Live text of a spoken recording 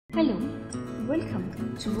Hello,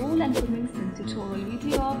 welcome to Role and Permission tutorial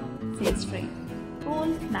video of SageFrame.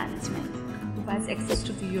 Role Management provides access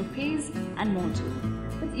to view your page and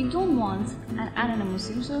module, but you don't want an anonymous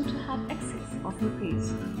user to have access of your page,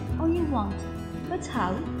 or you want, but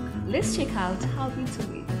how? Let's check out how we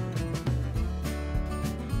do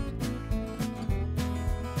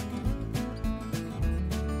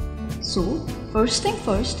it. So, first thing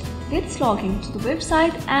first, let's log in to the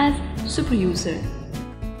website as super user.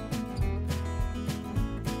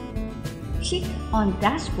 Click on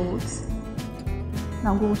Dashboards.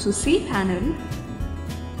 Now go to cPanel.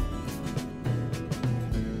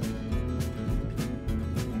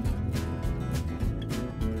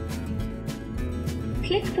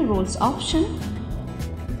 Click the Roles option.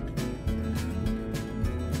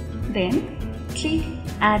 Then click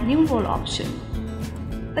Add New Role option.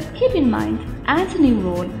 But keep in mind, add a new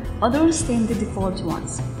role other than the default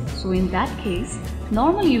ones. So in that case,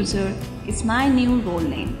 normal user is my new role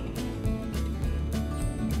name.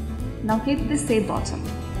 Now hit the save button.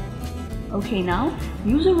 Okay, now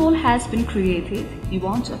user role has been created. You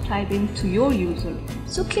want to apply them to your user.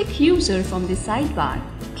 So click user from the sidebar.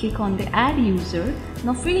 Click on the add user.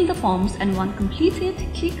 Now fill the forms, and when completed,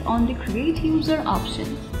 click on the create user option.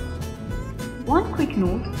 One quick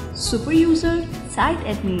note, super user, site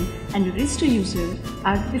admin and register user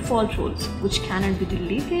are the default roles which cannot be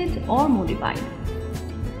deleted or modified.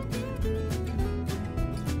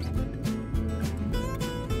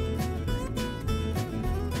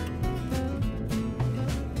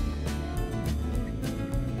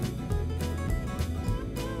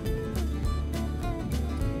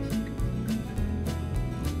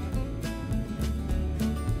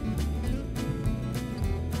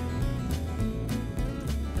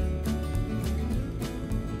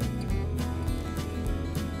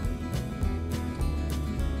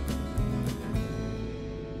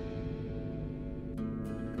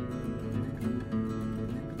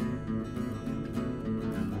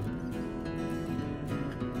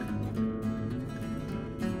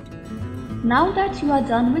 Now that you are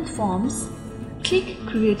done with forms, click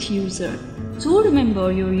Create User. Do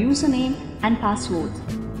remember your username and password.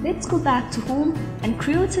 Let's go back to Home and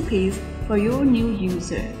create a page for your new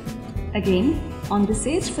user. Again, on the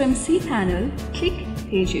SageFrame cPanel, click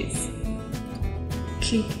Pages.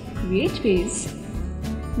 Click Create Page.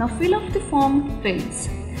 Now fill up the form fields.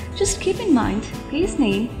 Just keep in mind, page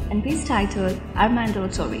name and page title are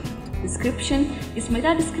mandatory. Description is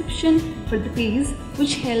meta description for the page,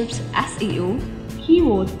 which helps SEO.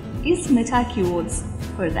 Keyword is meta keywords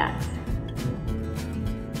for that.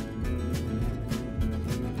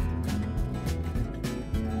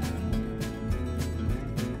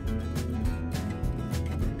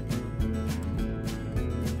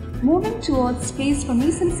 Moving towards page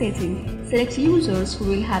permission setting, select users who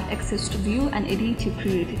will have access to view and edit your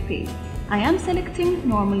created page. I am selecting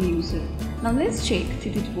normal user. Now let's check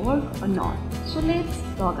did it work or not. So let's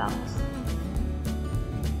log out.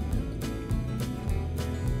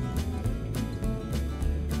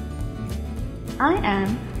 I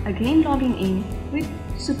am again logging in with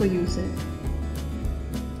super user.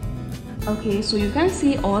 Okay, so you can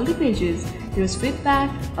see all the pages. There's feedback,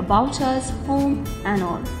 about us, home and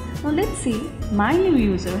all. Now let's see my new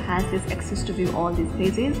user has this access to view all these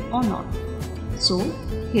pages or not. So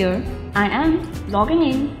here I am logging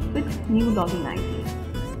in with new login ID.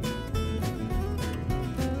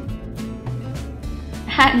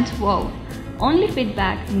 And wow, only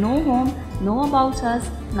feedback, no home, no about us,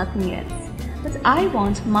 nothing else. But I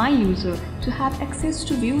want my user to have access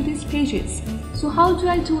to view these pages. So how do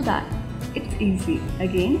I do that? It's easy.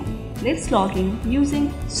 Again, let's log in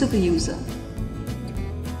using super user.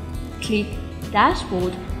 Click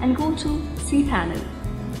Dashboard and go to cPanel.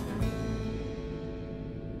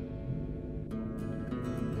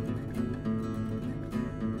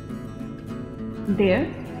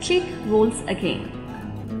 There, click Roles again.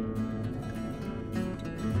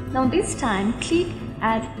 Now this time, click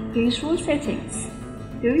Add Page Role Settings.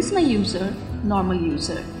 Here is my user, normal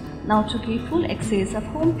user. Now to give full access of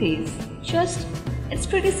home page, it's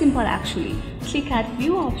pretty simple actually. Click Add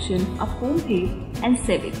View option of home page and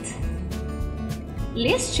save it.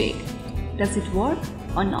 Let's check, does it work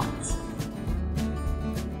or not?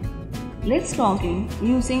 Let's log in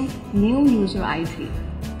using new user ID.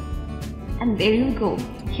 And there you go.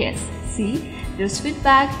 Yes, see, there's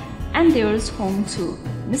feedback and there's home too.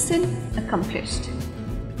 Mission accomplished.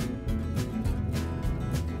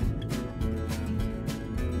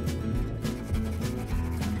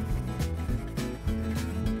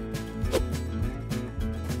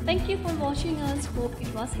 Thank you for watching us. Hope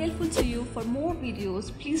it was helpful to you. For more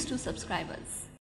videos, please do subscribe us.